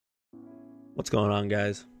What's going on,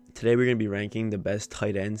 guys? Today we're going to be ranking the best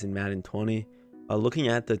tight ends in Madden 20. Looking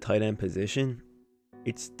at the tight end position,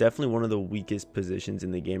 it's definitely one of the weakest positions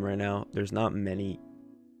in the game right now. There's not many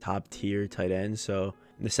top tier tight ends, so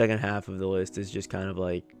the second half of the list is just kind of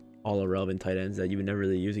like all irrelevant tight ends that you would never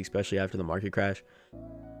really use, especially after the market crash.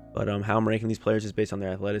 But how I'm ranking these players is based on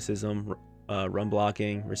their athleticism, run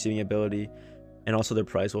blocking, receiving ability, and also their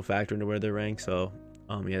price will factor into where they're ranked. So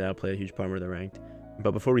yeah, that'll play a huge part in where they're ranked.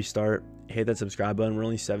 But before we start, hit that subscribe button. We're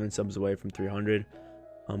only 7 subs away from 300.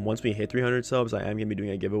 Once we hit 300 subs, I am going to be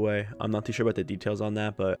doing a giveaway. I'm not too sure about the details on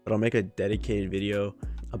that, but I'll make a dedicated video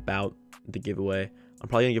about the giveaway. I'm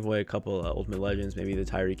probably going to give away a couple Ultimate Legends, maybe the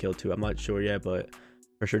Tyreek Hill too. I'm not sure yet, but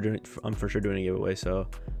I'm for sure doing a giveaway. So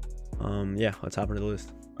yeah, let's hop into the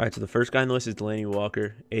list. All right, so the first guy on the list is Delaney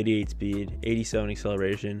Walker, 88 speed, 87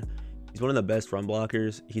 acceleration. He's one of the best run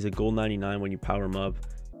blockers. He's a gold 99 when you power him up,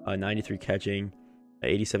 93 catching,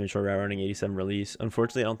 87 short route running, 87 release.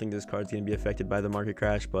 Unfortunately, I don't think this card's going to be affected by the market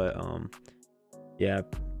crash, but yeah,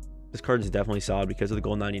 this card is definitely solid because of the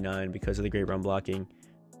gold 99, because of the great run blocking.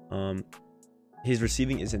 His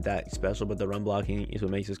receiving isn't that special, but the run blocking is what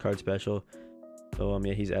makes this card special. So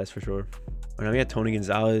yeah, he's S for sure. All right, now we got Tony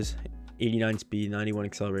Gonzalez, 89 speed, 91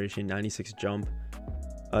 acceleration, 96 jump.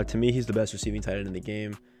 To me, he's the best receiving tight end in the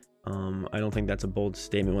game. I don't think that's a bold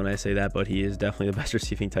statement when I say that, but he is definitely the best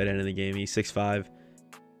receiving tight end in the game. He's 6'5".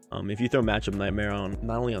 If you throw Matchup Nightmare on,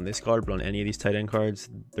 not only on this card, but on any of these tight end cards,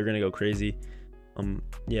 they're going to go crazy.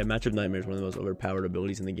 Yeah, Matchup Nightmare is one of the most overpowered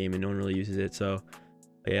abilities in the game, and no one really uses it. So,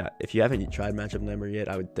 yeah, if you haven't tried Matchup Nightmare yet,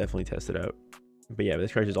 I would definitely test it out. But yeah,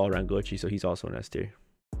 this card is all around glitchy, so he's also an S tier.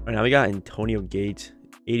 All right, now we got Antonio Gates,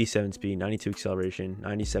 87 speed, 92 acceleration,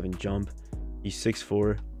 97 jump. He's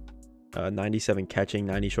 6'4", 97 catching,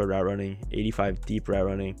 90 short route running, 85 deep route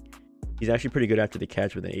running. He's actually pretty good after the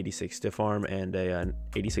catch with an 86 stiff arm and an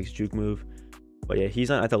 86 juke move. But yeah, he's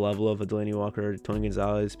not at the level of a Delaney Walker or Tony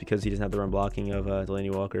Gonzalez because he doesn't have the run blocking of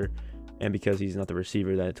Delaney Walker, and because he's not the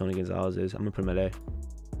receiver that Tony Gonzalez is. I'm gonna put him at A.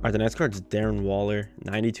 All right, the next card is Darren Waller,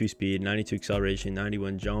 92 speed, 92 acceleration,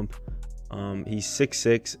 91 jump. He's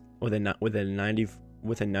 6'6" with a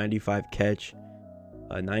 95 catch,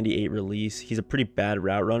 98 release. He's a pretty bad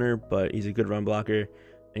route runner, but he's a good run blocker, and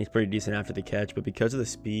he's pretty decent after the catch. But because of the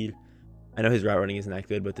speed, I know his route running isn't that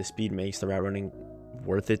good, but the speed makes the route running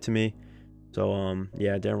worth it to me. So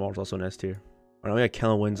yeah, Darren Waller's also an S tier. All right, we got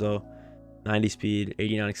Kellen Winslow, 90 speed,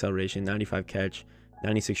 89 acceleration, 95 catch,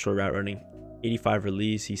 96 short route running, 85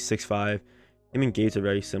 release. He's 6'5". Him and Gates are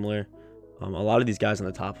very similar. A lot of these guys on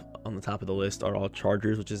the top of the list are all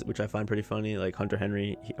Chargers, which I find pretty funny. Like Hunter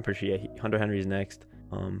Henry, I'm pretty sure Hunter Henry is next.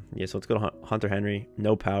 Yeah, so let's go to Hunter Henry.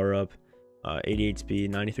 No power up, 88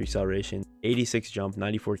 speed, 93 acceleration, 86 jump,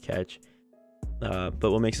 94 catch.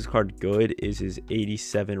 But what makes this card good is his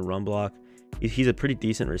 87 run block. He's a pretty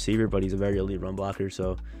decent receiver, but he's a very elite run blocker,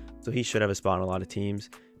 so he should have a spot on a lot of teams.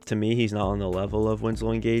 To me, he's not on the level of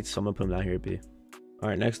Winslow and Gates, so I'm gonna put him down here at B. All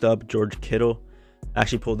right, next up, George Kittle. I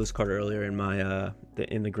actually pulled this card earlier in my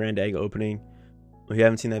in the Grand Egg opening. If you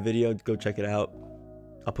haven't seen that video, go check it out.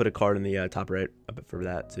 I'll put a card in the top right for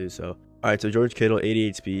that too. So all right, so George Kittle,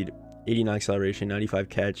 88 speed, 89 acceleration, 95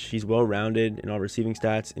 catch. He's well rounded in all receiving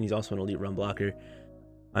stats, and he's also an elite run blocker.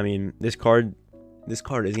 I mean, this card is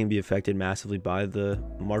going to be affected massively by the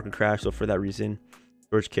market crash. So for that reason,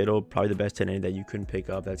 George Kittle, probably the best tight end that you couldn't pick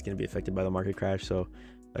up that's going to be affected by the market crash. So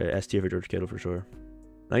S tier for George Kittle for sure.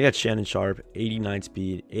 Now I got Shannon Sharp, 89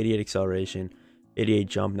 speed, 88 acceleration, 88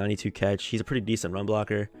 jump, 92 catch. He's a pretty decent run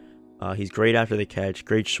blocker. He's great after the catch,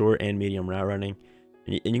 great short and medium route running.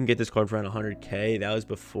 And you can get this card for around 100K. That was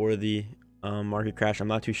before the market crash. I'm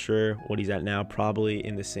not too sure what he's at now. Probably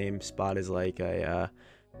in the same spot as like where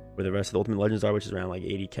the rest of the Ultimate Legends are, which is around like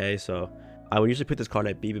 80K. So I would usually put this card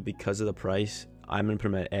at B, but because of the price, I'm going to put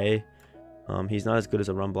him at A. He's not as good as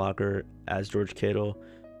a run blocker as George Kittle.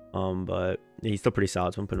 But he's still pretty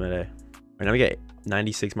solid, so I'm putting him at A. Right now we got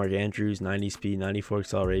 96 Mark Andrews, 90 speed, 94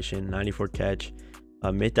 acceleration, 94 catch,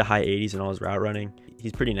 mid to high 80s in all his route running.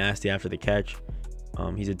 He's pretty nasty after the catch.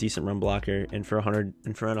 He's a decent run blocker, and for around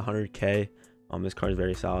 100K, this card is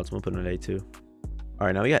very solid, so I'm gonna put him at A too. All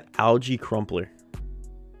right, now we got Algie Crumpler.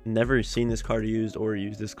 Never seen this card used or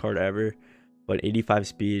used this card ever, but 85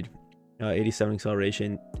 speed, 87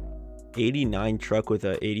 acceleration, 89 truck with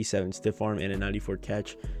a 87 stiff arm and a 94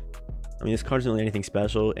 catch. I mean, this card isn't really anything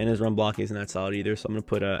special, and his run block isn't that solid either, so I'm going to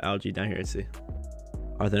put Algie down here at C.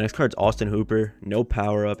 All right, the next card's Austin Hooper. No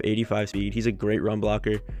power up, 85 speed. He's a great run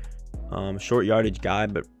blocker. Short yardage guy,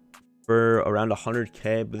 but for around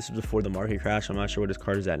 100K, but this is before the market crash. I'm not sure what his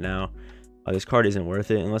card is at now. This card isn't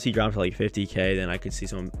worth it unless he drops to like 50K. Then I could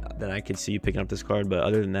see you picking up this card. But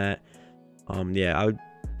other than that, Yeah, I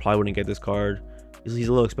probably wouldn't get this card. He's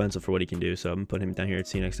a little expensive for what he can do, so I'm putting him down here at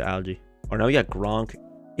C next to Algae. All right, now we got Gronk,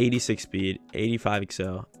 86 speed, 85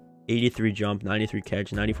 excel, 83 jump, 93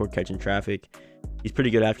 catch, 94 catch in traffic. He's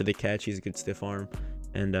pretty good after the catch. He's a good stiff arm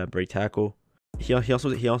and break tackle. He also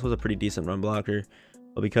has a pretty decent run blocker,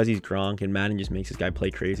 but because he's Gronk and Madden just makes this guy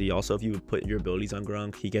play crazy. Also, if you would put your abilities on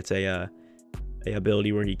Gronk, he gets a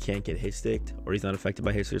ability where he can't get hit sticked, or he's not affected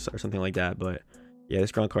by hits or something like that. But yeah,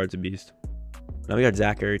 this Gronk card's a beast. Now we got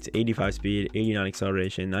Zach Ertz, 85 speed, 89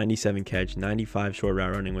 acceleration, 97 catch, 95 short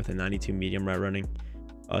route running with a 92 medium route running.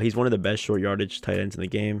 He's one of the best short yardage tight ends in the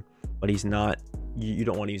game, but he's not. You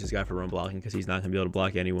don't want to use this guy for run blocking because he's not going to be able to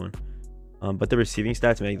block anyone. But the receiving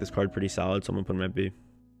stats make this card pretty solid, so I'm going to put him at B.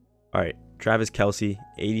 All right, Travis Kelce,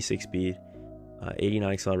 86 speed,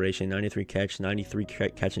 89 acceleration, 93 catch, 93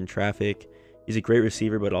 catch in traffic. He's a great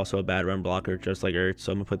receiver, but also a bad run blocker, just like Ertz,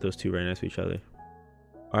 so I'm going to put those two right next to each other.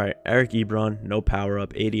 All right, Eric Ebron, no power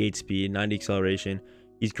up, 88 speed, 90 acceleration.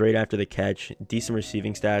 He's great after the catch, decent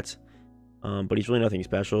receiving stats, but he's really nothing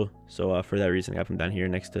special. So for that reason, I have him down here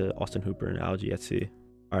next to Austin Hooper and Algae at C.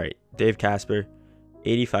 All right, Dave Casper,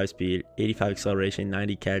 85 speed, 85 acceleration,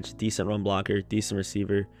 90 catch, decent run blocker, decent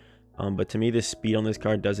receiver. But to me, the speed on this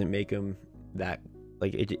card doesn't make him that,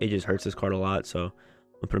 like, it just hurts this card a lot. So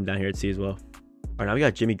I'll put him down here at C as well. All right, now we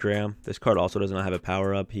got Jimmy Graham. This card also does not have a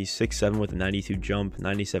power up. He's 6'7" with a 92 jump,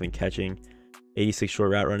 97 catching, 86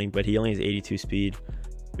 short route running, but he only has 82 speed.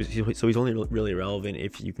 So he's only really relevant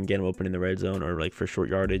if you can get him open in the red zone or like for short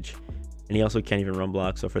yardage. And he also can't even run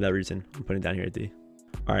block. So for that reason, I'm putting him down here at D.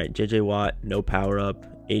 All right, JJ Watt, no power up,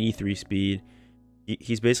 83 speed.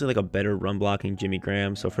 He's basically like a better run blocking Jimmy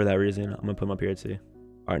Graham. So for that reason, I'm going to put him up here at C.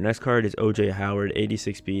 All right, next card is OJ Howard,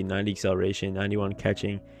 86 speed, 90 acceleration, 91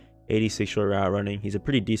 catching, 86 short route running. He's a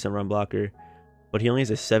pretty decent run blocker, but he only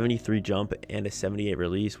has a 73 jump and a 78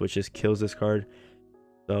 release, which just kills this card.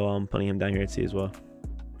 So I'm putting him down here at C as well.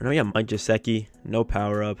 Now we got Mike Gesicki, no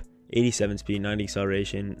power up, 87 speed, 90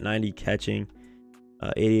 acceleration, 90 catching,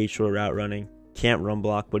 88 short route running. Can't run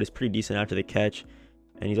block, but is pretty decent after the catch,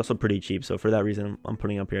 and he's also pretty cheap. So for that reason, I'm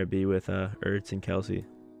putting up here at B with Ertz and Kelce.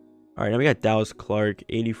 All right, now we got Dallas Clark,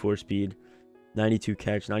 84 speed, 92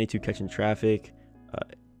 catch in traffic,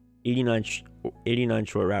 89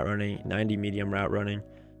 short route running, 90 medium route running.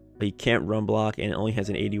 He can't run block and only has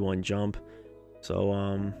an 81 jump. So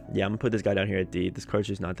yeah, I'm gonna put this guy down here at D. This card's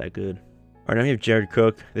just not that good. All right, now we have Jared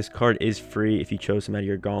Cook. This card is free if you chose him out of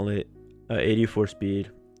your gauntlet. 84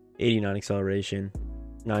 speed, 89 acceleration,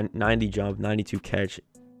 90 jump, 92 catch,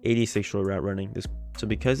 86 short route running. So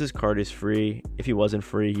because this card is free, if he wasn't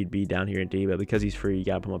free, he'd be down here at D. But because he's free, you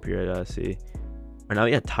gotta put him up here at C. All right, now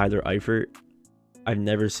we got Tyler Eifert. I've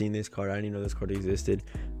never seen this card. I didn't even know this card existed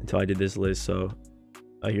until I did this list. So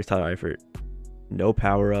here's Tyler Eifert. No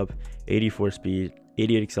power up, 84 speed,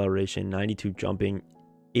 88 acceleration, 92 jumping,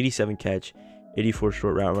 87 catch, 84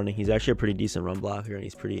 short route running. He's actually a pretty decent run blocker and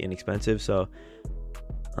he's pretty inexpensive. So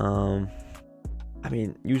I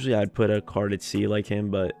mean, usually I'd put a card at C like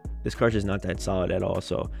him, but this card's just not that solid at all.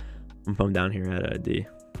 So I'm putting him down here at D.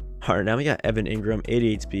 All right, now we got Evan Ingram,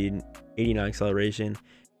 88 speed, 89 acceleration.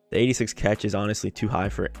 The 86 catch is honestly too high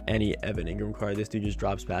for any Evan Ingram card. This dude just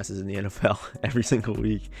drops passes in the NFL every single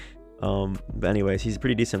week. But anyways, he's a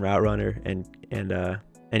pretty decent route runner, and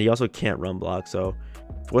he also can't run block. So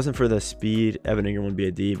if it wasn't for the speed, Evan Ingram would be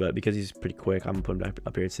a D, but because he's pretty quick, I'm gonna put him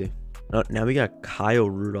up here at C. Now we got Kyle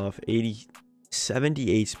Rudolph,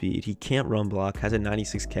 78 speed. He can't run block, has a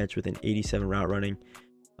 96 catch with an 87 route running,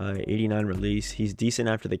 89 release. He's decent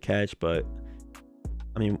after the catch, but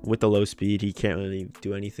I mean, with the low speed, he can't really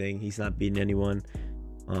do anything. He's not beating anyone.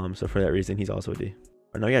 So for that reason, he's also a D.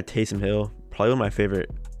 Now we got Taysom Hill, probably one of my favorite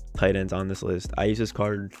tight ends on this list. I used this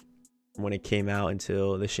card when it came out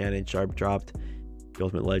until the Shannon Sharp dropped, the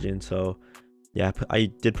Ultimate Legend. So yeah,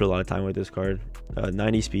 I did put a lot of time with this card.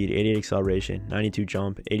 90 speed, 88 acceleration, 92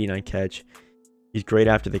 jump, 89 catch. He's great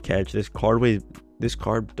after the catch. This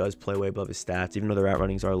card does play way above his stats, even though the route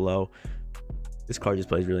runnings are low. This card just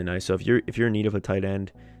plays really nice. So if you're in need of a tight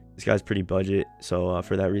end, this guy's pretty budget. So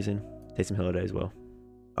for that reason, Taysom Hill today as well.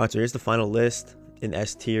 All right, so here's the final list. In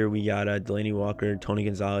S tier, we got Delaney Walker, Tony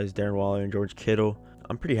Gonzalez, Darren Waller, and George Kittle.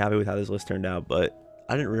 I'm pretty happy with how this list turned out, but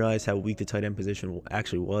I didn't realize how weak the tight end position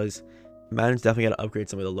actually was. Madden's definitely got to upgrade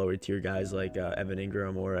some of the lower tier guys like Evan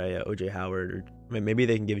Ingram or OJ Howard, or I mean, maybe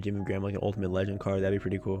they can give Jimmy Graham like an Ultimate Legend card. That'd be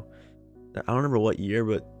pretty cool. I don't remember what year,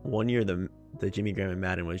 but one year the Jimmy Graham in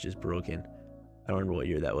Madden was just broken. I don't remember what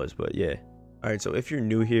year that was, but yeah. All right, so if you're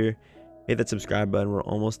new here, hit that subscribe button. We're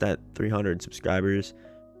almost at 300 subscribers.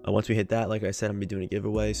 Once we hit that, like I said, I'm gonna be doing a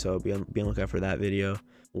giveaway, so be on the lookout for that video.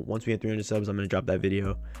 Once we hit 300 subs, I'm gonna drop that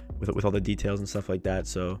video with all the details and stuff like that.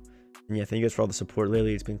 So and yeah, thank you guys for all the support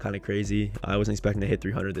lately. It's been kind of crazy. I wasn't expecting to hit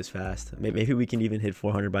 300 this fast. Maybe we can even hit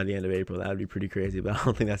 400 by the end of April. That would be pretty crazy, but I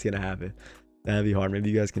don't think that's gonna happen. That'd be hard. Maybe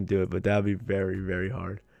you guys can do it, but that'd be very, very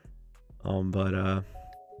hard. But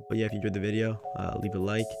yeah, if you enjoyed the video, leave a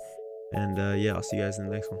like, and yeah, I'll see you guys in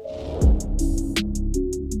the next one.